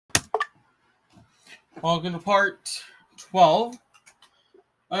Welcome to part 12.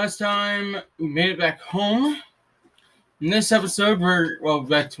 Last time we made it back home. In this episode, we're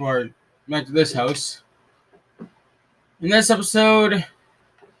back to this house. In this episode,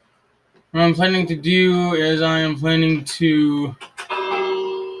 what I'm planning to do is I am planning to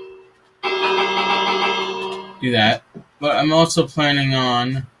do that, but I'm also planning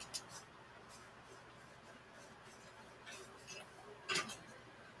on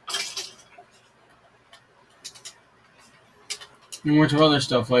doing more of other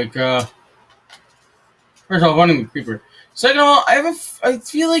stuff like first of all, running the creeper. Second of all, I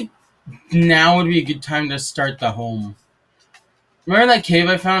feel like now would be a good time to start the home. Remember that cave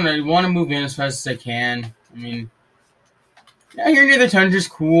I found? I want to move in as fast as I can. I mean, yeah, here near the Tundra's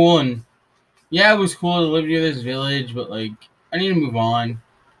cool, and yeah, it was cool to live near this village, but like, I need to move on.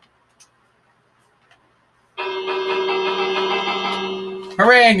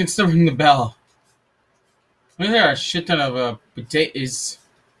 Hooray! I can still ring the bell. There are a shit ton of potatoes.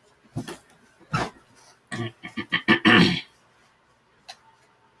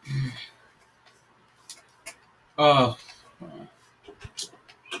 Oh, are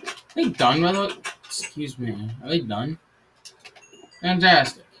they done by the way? Excuse me. Are they done?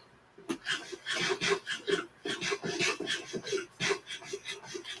 Fantastic.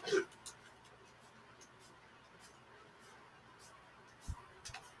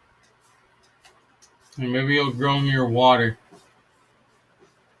 And maybe it'll grow near water.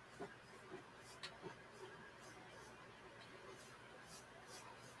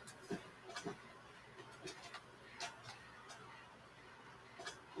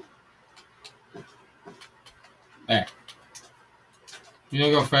 There.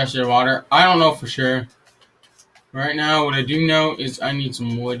 It'll go faster than water. I don't know for sure. Right now, what I do know is I need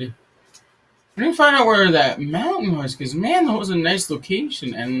some wood. I need to find out where that mountain was, because man, that was a nice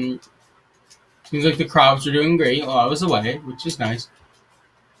location, and seems like the crops are doing great while I was away, which is nice.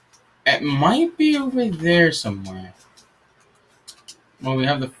 It might be over there somewhere. Well, we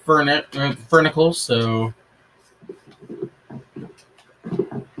have the furnicles, so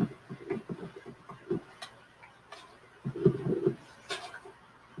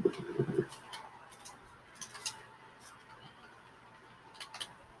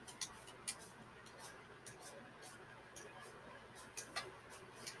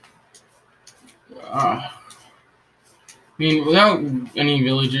I mean, without any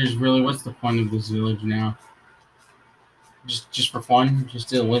villagers, really, what's the point of this village now? Just for fun, just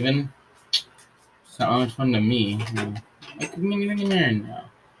to live in. It's not much fun to me. I could make anything in there now.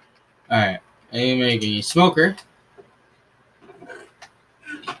 All right, I make a smoker.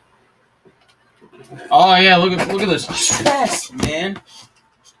 Oh yeah, look at this chest, man.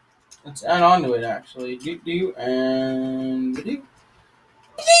 Let's add on to it actually.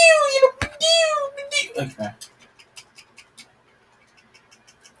 Okay.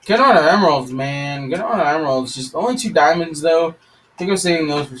 Get on our emeralds, man. Get on our emeralds. Just only 2 diamonds though. I think I'm saving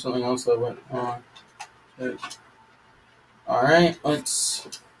those for something else though. But all right,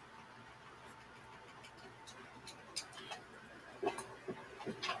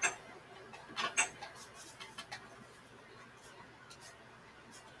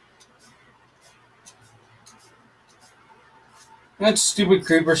 that stupid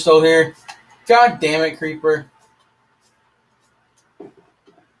creeper still here. God damn it, creeper.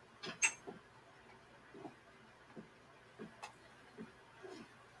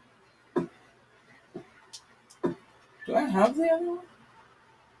 Do I have the other one?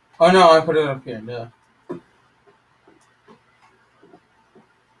 Oh no, I put it up here. Duh.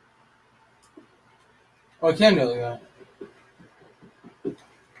 Oh, I can do it like that.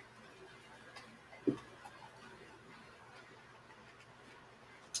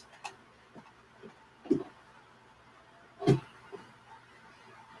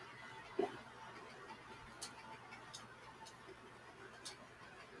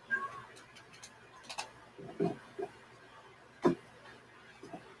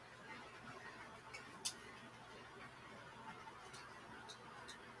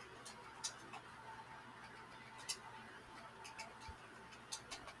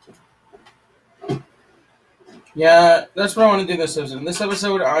 Yeah, that's what I want to do this episode. In this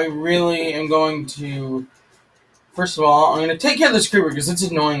episode, I really am going to. First of all, I'm going to take care of this creeper because it's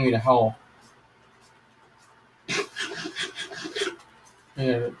annoying me to hell.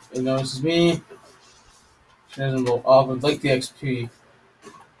 Yeah, it notices me. She doesn't go up. I'd like the XP.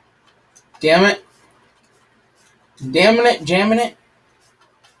 Damn it. Damning it, jamming it.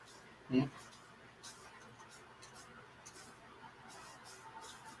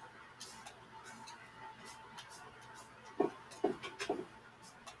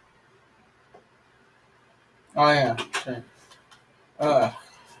 Oh yeah, sure. Uh,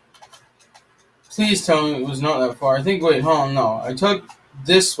 please tell me it was not that far. I think. Wait, hold on. No, I took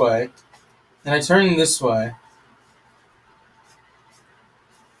this way, and I turned this way,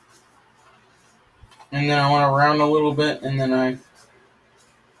 and then I went around a little bit, and then I.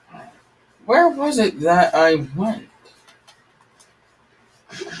 Where was it that I went?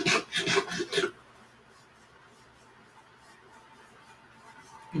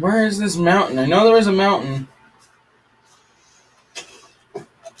 Where is this mountain? I know there was a mountain.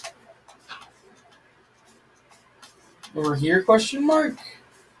 Over here? Question mark.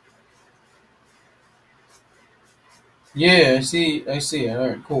 Yeah, I see. I see it. All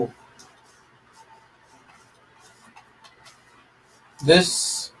right, cool.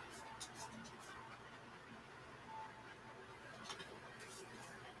 This.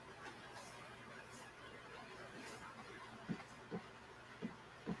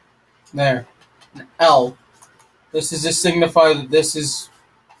 There. L. This is to signify that this is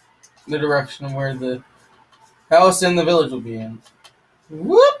the direction where the house and the village will be in.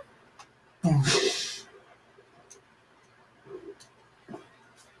 Whoop!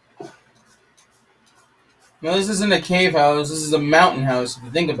 No, this isn't a cave house. This is a mountain house, if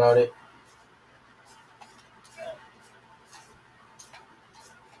you think about it.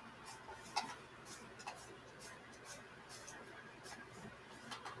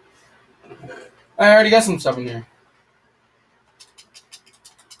 I already got some stuff in here.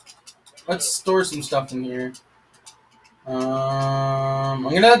 Let's store some stuff in here. I'm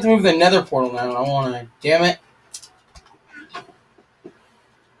gonna have to move the nether portal now. I wanna. Damn it.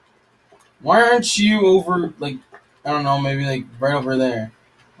 Why aren't you over, like, I don't know, maybe, like, right over there?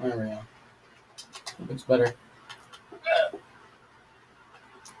 There we go. Looks better.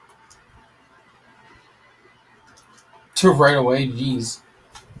 To right away, jeez.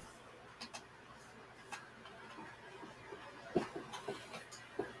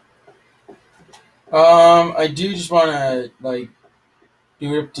 I do just wanna, like,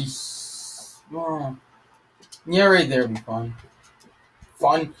 do it up to. Oh, yeah, right there would be fun.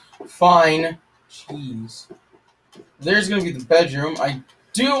 Fine. Jeez. There's gonna be the bedroom. I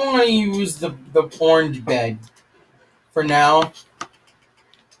do want to use the orange bed for now.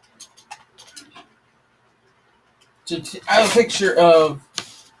 I have a picture of.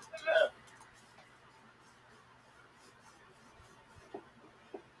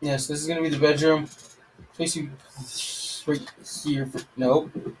 Yes, this is gonna be the bedroom. Basically, right here.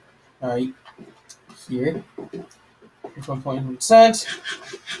 Nope. All right, here.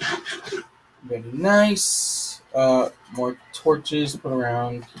 1.1%. Very nice. More torches put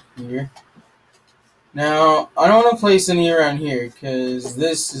around here. Now, I don't want to place any around here because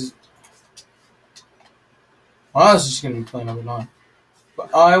this is. Well, this is just gonna be plain up on.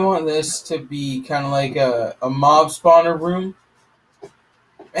 But I want this to be kind of like a mob spawner room.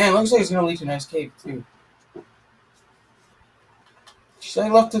 Man, it looks like it's gonna lead to a nice cave too. Should I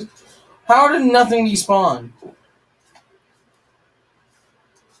left it? How did nothing despawn?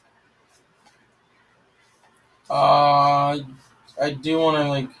 I do want to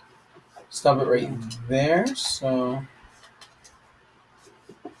like stop it right there. So.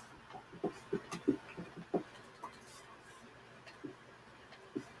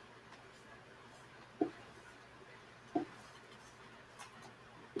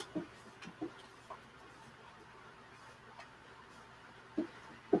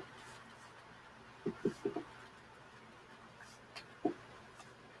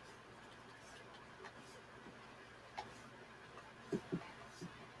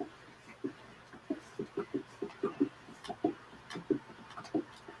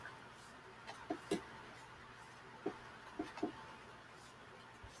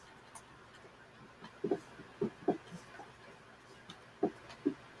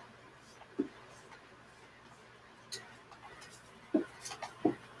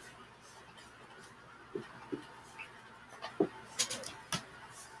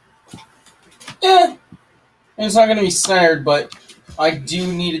 Yeah, it's not gonna be centered, but I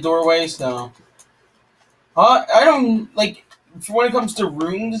do need a doorway, so. I don't like. For when it comes to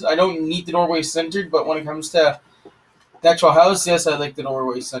rooms, I don't need the doorway centered, but when it comes to the actual house, yes, I like the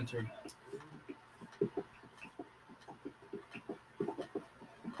doorway centered.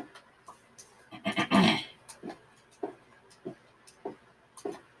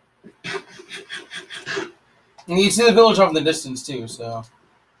 And you see the village off in the distance too, so.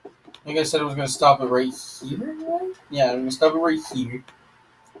 Like I said, I was gonna stop it right here. Right? Yeah, I'm gonna stop it right here.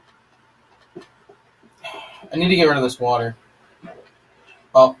 I need to get rid of this water.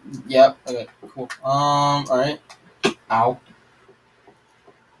 Oh, yep. Okay, cool. Alright. Ow.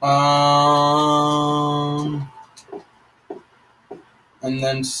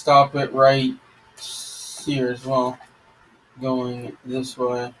 and then stop it right here as well, going this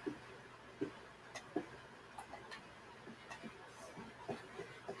way.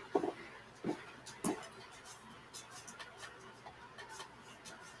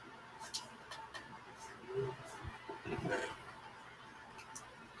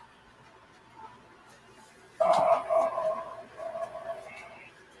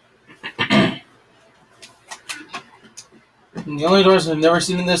 And the only doors I've never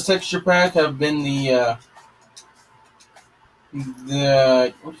seen in this texture pack have been the what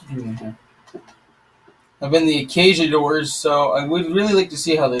are you doing here? Have been the Acacia doors, so I would really like to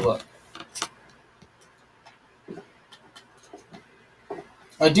see how they look.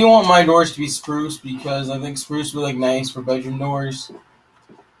 I do want my doors to be spruce because I think spruce would look nice for bedroom doors.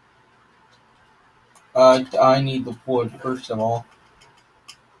 I need the wood first of all.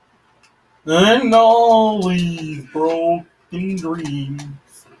 And all these broken dreams.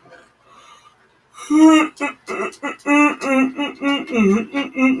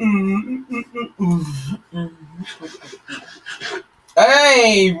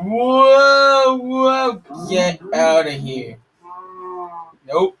 Hey, whoa, get out of here.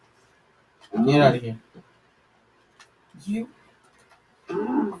 Nope, get out of here. You,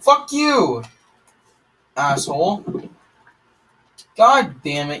 fuck you, asshole. God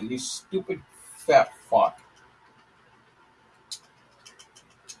damn it, you stupid fat fuck.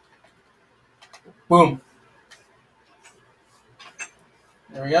 Boom.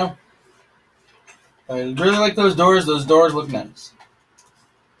 There we go. I really like those doors. Those doors look nice.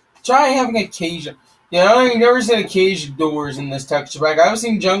 Try having Acacia. Yeah, I've never seen Acacia doors in this texture pack. I've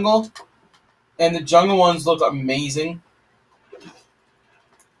seen Jungle, and the Jungle ones look amazing.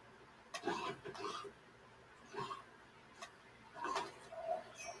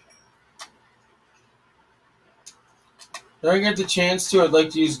 If I get the chance to, I'd like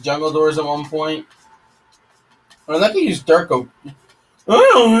to use Jungle doors at one point. Or I'd like to use Dark Oak. I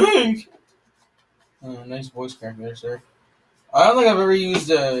don't think. Oh, nice voice crack there, sir. I don't think I've ever used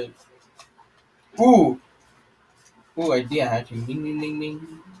a. Ooh, idea hatching. Ding, ding, ding,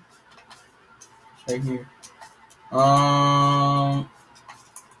 ding. It's right here.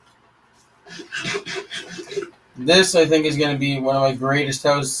 This I think is going to be one of my greatest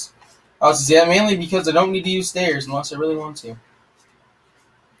houses. Yeah, mainly because I don't need to use stairs unless I really want to.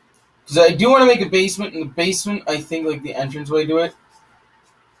 Because I do want to make a basement. In the basement, I think like the entranceway to it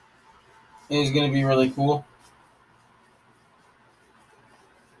is going to be really cool.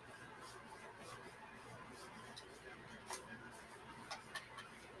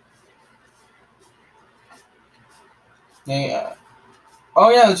 Yeah. Oh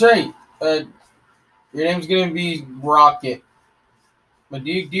yeah, that's right. Your name's going to be Rocket. But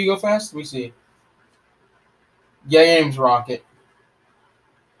do you go fast? Let me see. Yeah, your name's Rocket.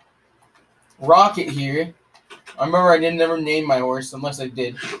 Rocket here. I remember I didn't ever name my horse unless I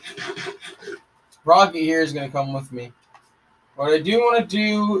did. Rocket here is going to come with me. What I do want to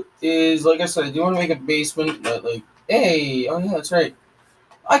do is, like I said, I do want to make a basement, but like, hey, oh yeah, that's right.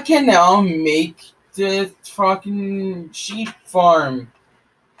 I can now make the fucking sheep farm.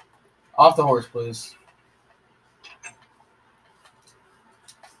 Off the horse, please.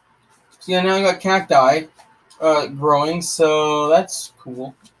 So yeah, now I got cacti growing, so that's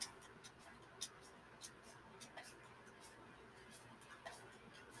cool.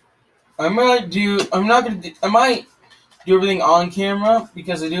 I might do everything on camera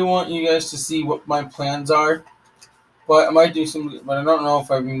because I do want you guys to see what my plans are. But I might do but I don't know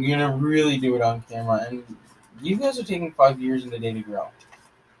if I'm gonna really do it on camera. And you guys are taking 5 years in the day to grow.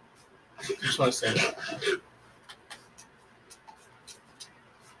 Just want to say that.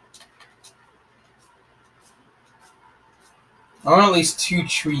 I want at least 2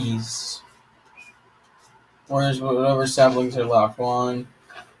 trees. Where's whatever saplings are left? 1,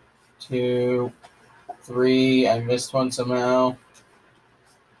 2, 3. I missed one somehow.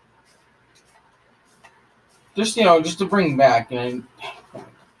 Just just to bring back.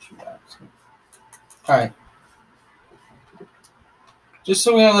 Alright. Just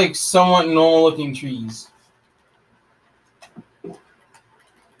so we have like somewhat normal looking trees.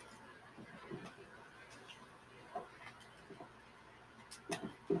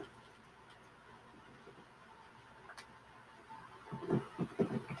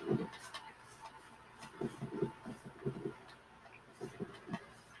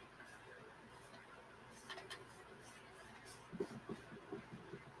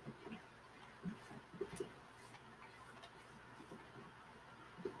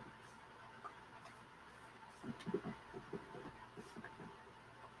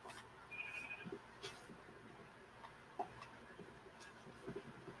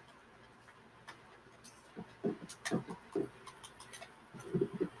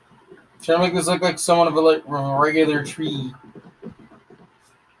 Trying to make this look like somewhat of a regular tree.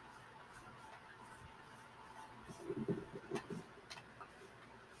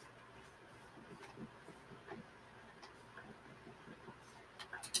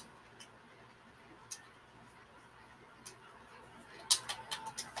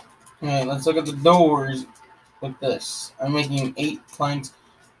 Alright, let's look at the doors with this. I'm making 8 planks.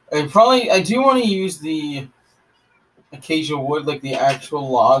 I do want to use the acacia wood, like the actual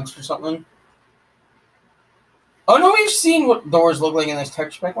logs or something. Oh no, we've seen what doors look like in this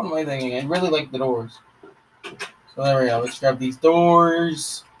texture pack. What am I thinking? I really like the doors. So there we go. Let's grab these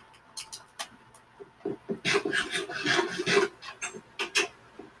doors.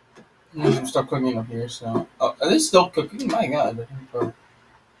 I'm still cooking up here, so... Oh, are they still cooking? My god.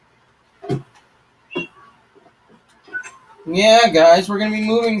 Yeah, guys, we're gonna be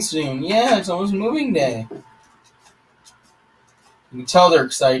moving soon. Yeah, it's almost moving day. You can tell they're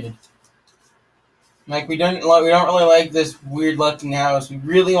excited. Like we don't really like this weird looking house. We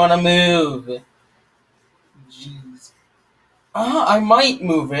really want to move. Jeez. I might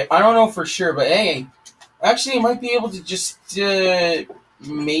move it. I don't know for sure, but hey, actually, I might be able to just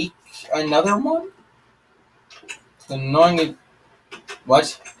make another one. It's annoying.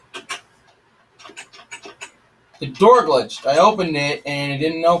 What? The door glitched. I opened it and it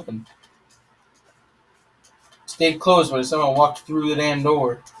didn't open. It stayed closed, but I somehow walked through the damn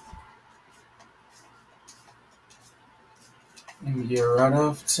door. And you're out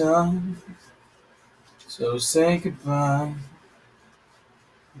of time, so say goodbye.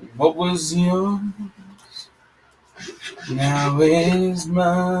 What was yours now is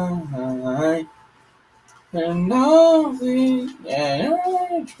mine. And all the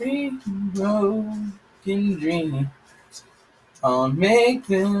broken dreams, I'll make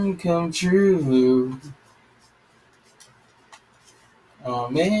them come true.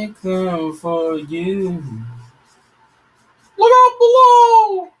 I'll make them for you. Look out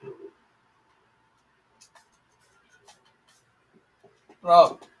below!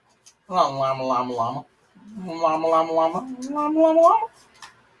 Oh, llama, llama, llama. Llama, llama, llama. Llama, llama,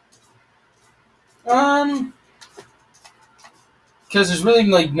 llama. Because there's really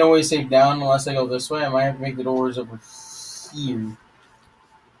like no way safe down unless I go this way. I might have to make the doors over here.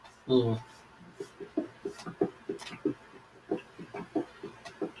 Ugh.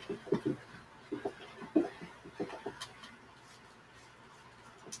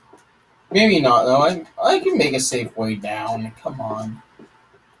 Maybe not though. I can make a safe way down. Come on.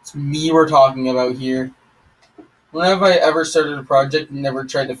 It's me we're talking about here. When have I ever started a project and never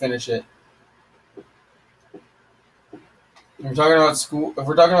tried to finish it? If we're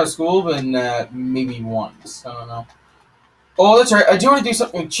talking about school, then maybe once. I don't know. Oh, that's right. I do want to do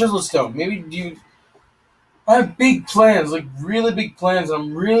something with chiseled stone. I have big plans, like really big plans. And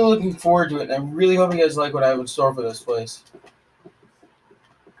I'm really looking forward to it, and I really hope you guys like what I have in store for this place.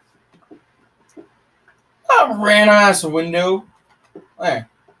 A random ass window. There.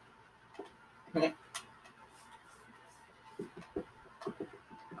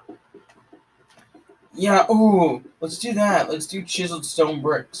 Yeah, ooh, let's do that. Let's do chiseled stone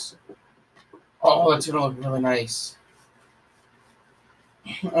bricks. Oh, that's gonna look really nice.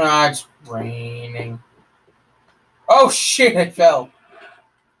 It's raining. Oh shit, I fell.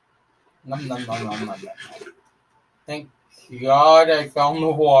 Nom, nom, nom, nom, nom, nom. Thank God I fell in the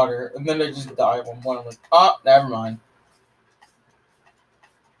water, and then I just died at one point. I'm like, oh, never mind.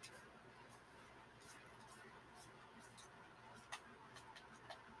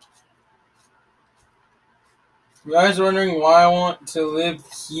 You guys are wondering why I want to live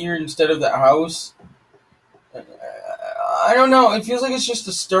here instead of the house? I don't know. It feels like it's just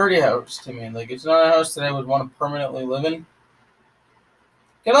a sturdy house to me. Like, it's not a house that I would want to permanently live in.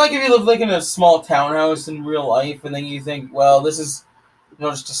 Kind of like if you live like in a small townhouse in real life, and then you think, well, this is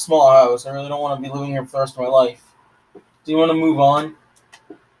just a small house. I really don't want to be living here for the rest of my life. Do you want to move on?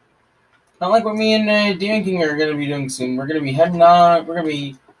 Not like what me and Dan King are going to be doing soon. We're going to be heading on. We're going to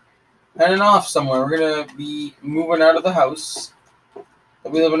be heading off somewhere. We're going to be moving out of the house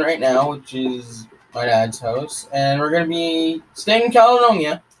that we live in right now, which is my dad's house, and we're going to be staying in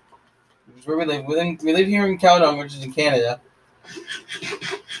Caledonia, which is where we live. We live here in Caledonia, which is in Canada.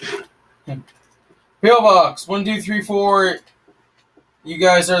 P.O. Box 1234. You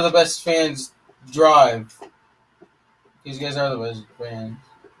guys are the best fans. Drive. These guys are the best fans.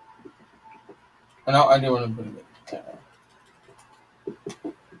 I do want to put it.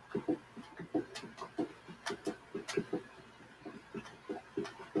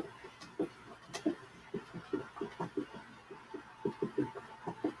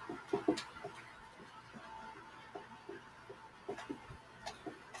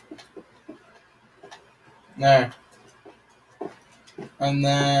 There. And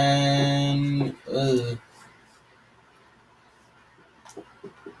then...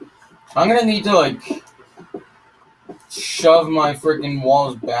 I'm gonna need to, like, shove my freaking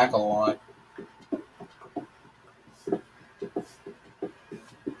walls back a lot.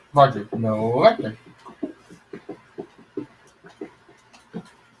 Roger. No vector.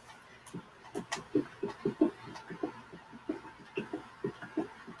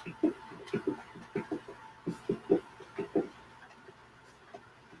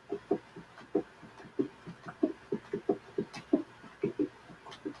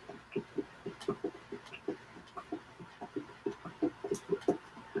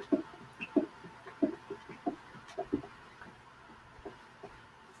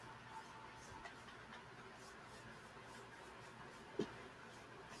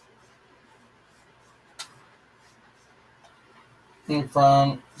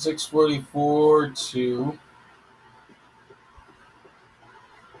 From 644 to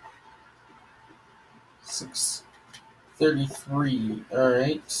 633.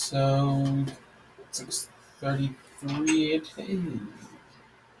 Alright, so 633 it is.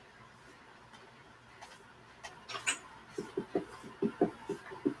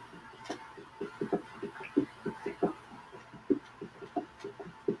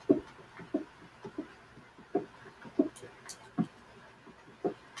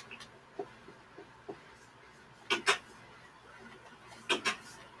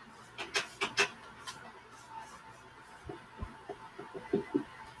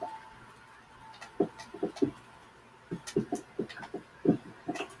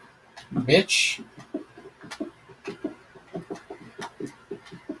 Bitch.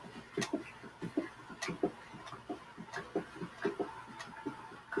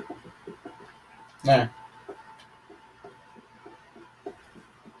 There.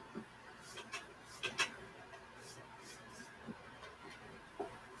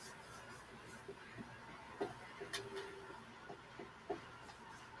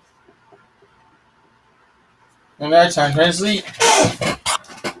 And that's time to sleep.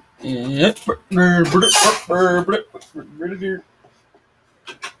 Yep.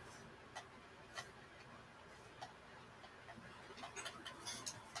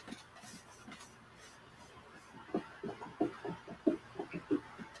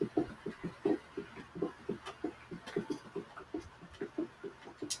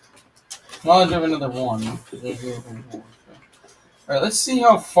 I'll do another one. Alright, let's see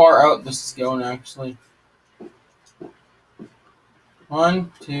how far out this is going actually.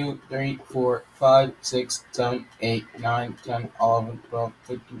 1, 2, 3, 4, 5, 6, 7, 8, 9, 10, 11, 12,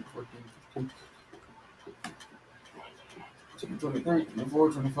 13, 14, 15, 23,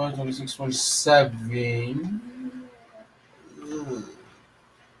 24, 25, 26, 27.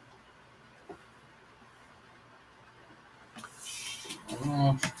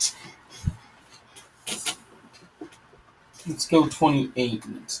 Let's go 28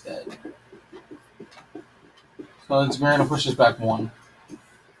 instead. So we're going to push this back 1.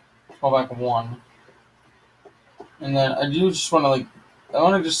 Go back 1. And then I do just want to, like, I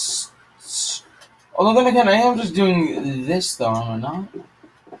want to just... Although then again, I am just doing this, though, am I not?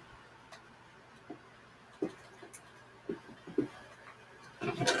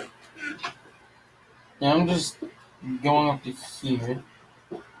 Yeah, I'm just going up to here.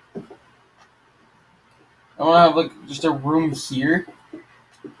 I want to have, like, just a room here.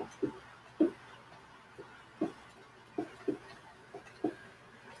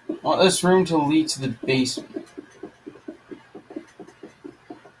 I want this room to lead to the basement.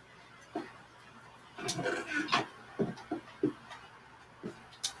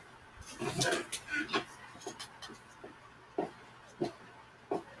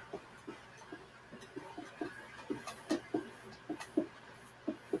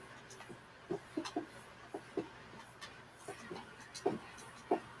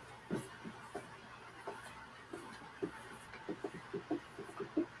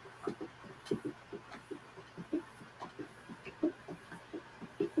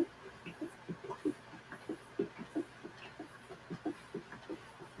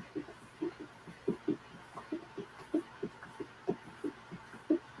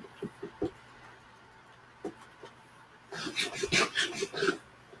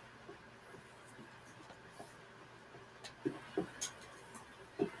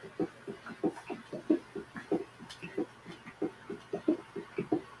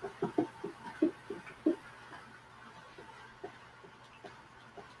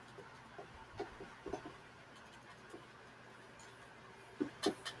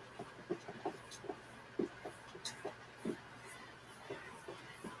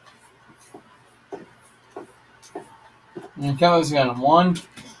 Okay, let's get them. 1,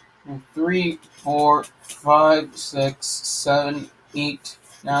 2, 3, 4, 5, 6, 7, 8,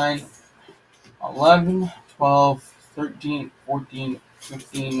 9, 11, 12, 13, 14,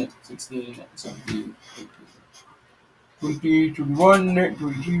 15, 16, 17, 18, 20, 21,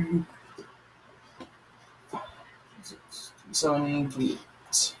 22, 27,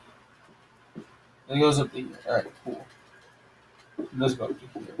 28. It goes up to here. Alright, cool. Let's go up to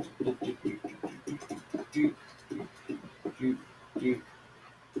here.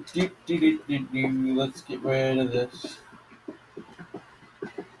 Let's get rid of this.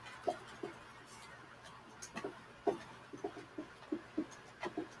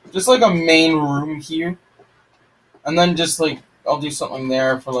 Just like a main room here. And then just like, I'll do something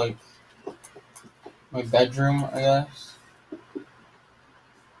there for like my bedroom, I guess.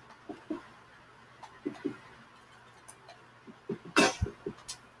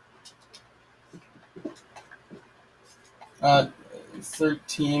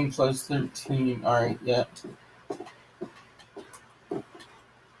 13 plus 13. Alright, yeah.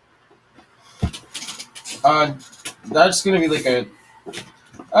 That's gonna be like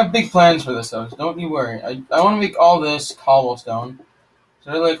I have big plans for this house. Don't you worry. I want to make all this cobblestone.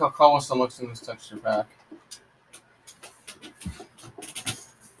 So I really like how cobblestone looks in this texture pack.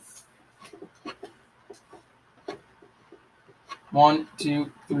 One,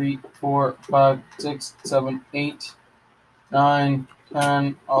 2, 3, 4, 5, 6, 7, 8, 9,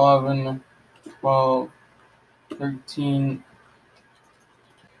 10, 11, 12, 13.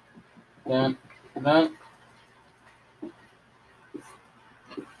 Then.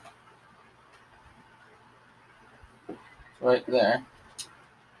 Right there.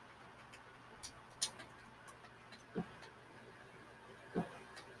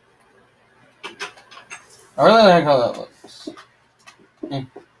 I really like how that looks.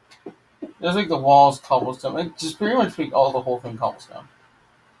 Just like the walls cobblestone. Like, just pretty much make all the whole thing cobblestone.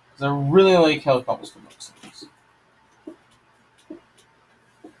 Because I really like how cobblestone looks.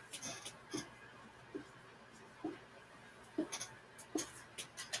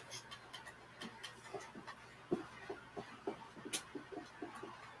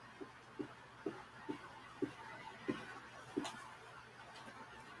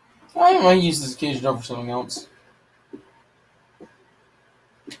 I might use this cage door for something else.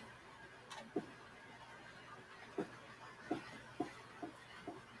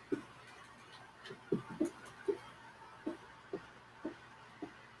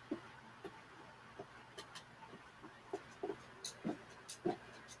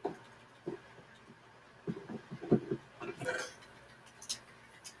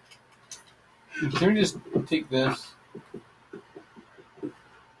 Can we just take this?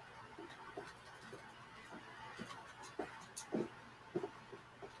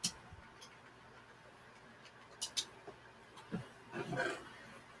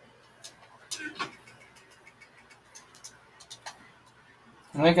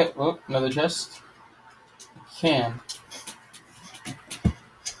 Can I get another chest? I can.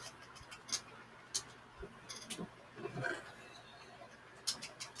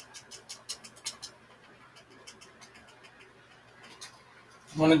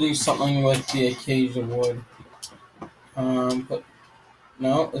 I want to do something with the acacia wood. But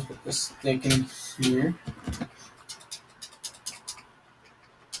no, let's put this stick in here.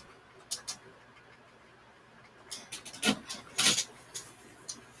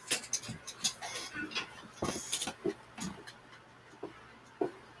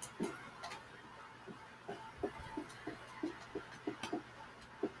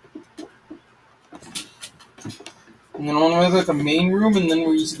 And then I want to make like a main room, and then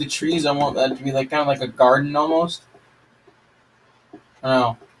where you see the trees, I want that to be like kind of like a garden almost. I don't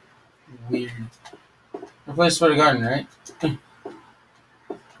know. Weird. A place for the garden, right?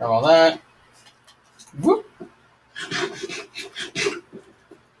 Grab all that. Whoop.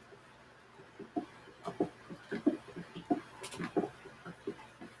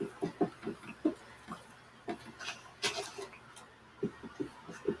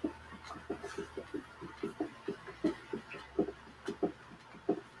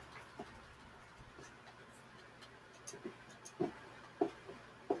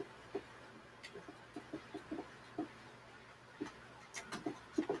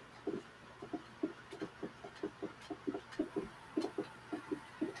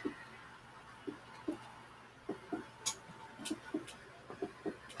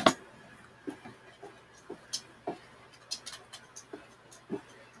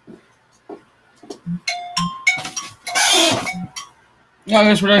 Yeah, I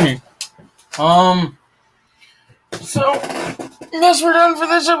guess we're done here. So, I guess we're done for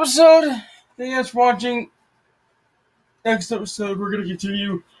this episode. Thank you guys for watching. next episode, we're gonna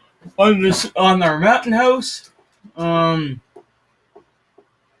continue on our mountain house. I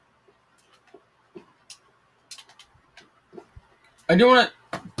do want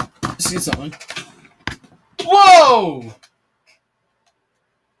to see something. Whoa!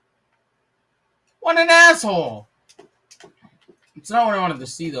 What an asshole! It's not what I wanted to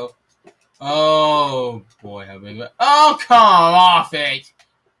see, though. Oh, boy, how big of it. Oh, come off it!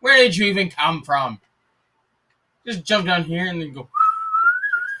 Where did you even come from? Just jump down here and then go.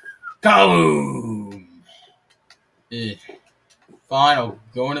 Kaboom! Ugh. Fine, I'll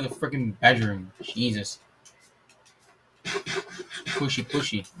go into the freaking bedroom. Jesus.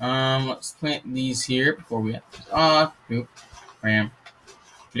 Pushy. Let's plant these here before we have this off. Boop. Ram.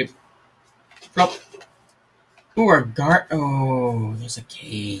 Flip. Flop. Ooh, our guard. Oh, there's a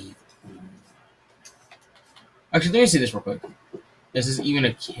cave. Actually, let me see this real quick. This is even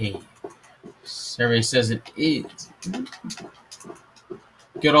a cave. Survey says it is.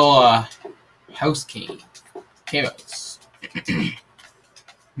 Good old house cave. Cave house.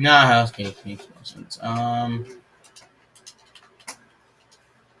 Nah, house cave makes no sense. Oh,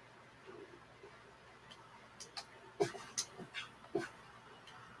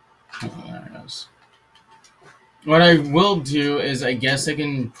 there it is. What I will do is, I guess I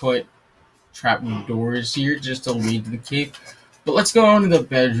can put trap doors here just to lead to the cave. But let's go on to the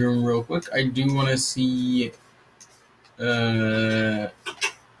bedroom real quick. I do want to see. Yeah,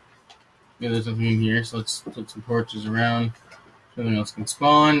 there's nothing in here, so let's put some torches around. Nothing else can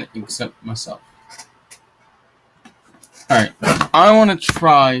spawn except myself. Alright, I want to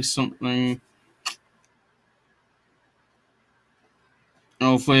try something.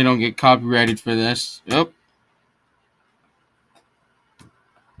 Hopefully I don't get copyrighted for this. Yep.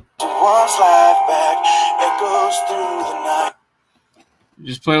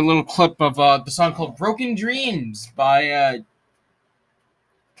 Just play a little clip of the song called Broken Dreams by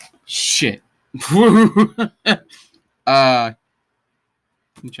shit. Let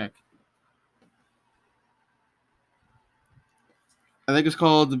me check. I think it's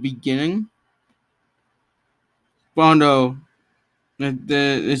called The Beginning. Bondo.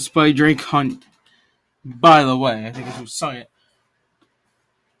 It's by Drake Hunt. By the way, I think it's who sung it.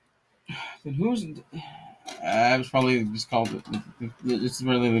 And who's? It was probably just called. This is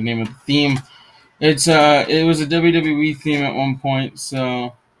really the name of the theme. It was a WWE theme at one point,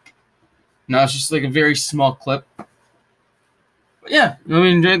 so now it's just like a very small clip. But yeah, I hope you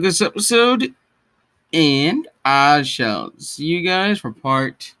enjoyed this episode, and I shall see you guys for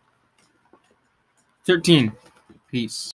part 13. Peace.